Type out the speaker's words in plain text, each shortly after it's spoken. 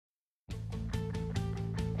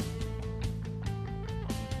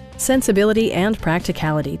Sensibility and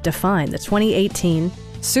practicality define the 2018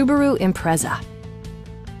 Subaru Impreza.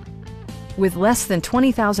 With less than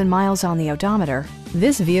 20,000 miles on the odometer,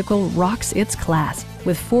 this vehicle rocks its class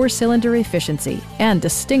with 4-cylinder efficiency and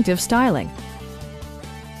distinctive styling.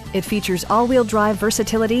 It features all-wheel drive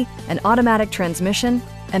versatility, an automatic transmission,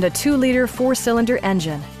 and a 2-liter 4-cylinder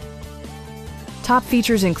engine. Top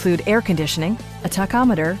features include air conditioning, a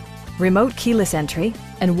tachometer, remote keyless entry,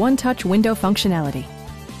 and one-touch window functionality.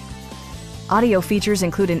 Audio features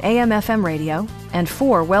include an AM/FM radio and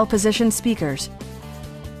 4 well-positioned speakers.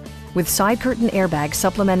 With side curtain airbags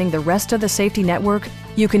supplementing the rest of the safety network,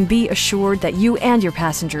 you can be assured that you and your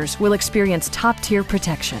passengers will experience top-tier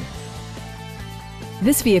protection.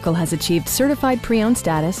 This vehicle has achieved certified pre-owned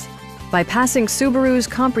status by passing Subaru's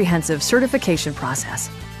comprehensive certification process,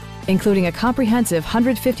 including a comprehensive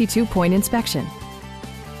 152-point inspection.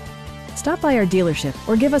 Stop by our dealership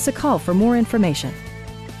or give us a call for more information.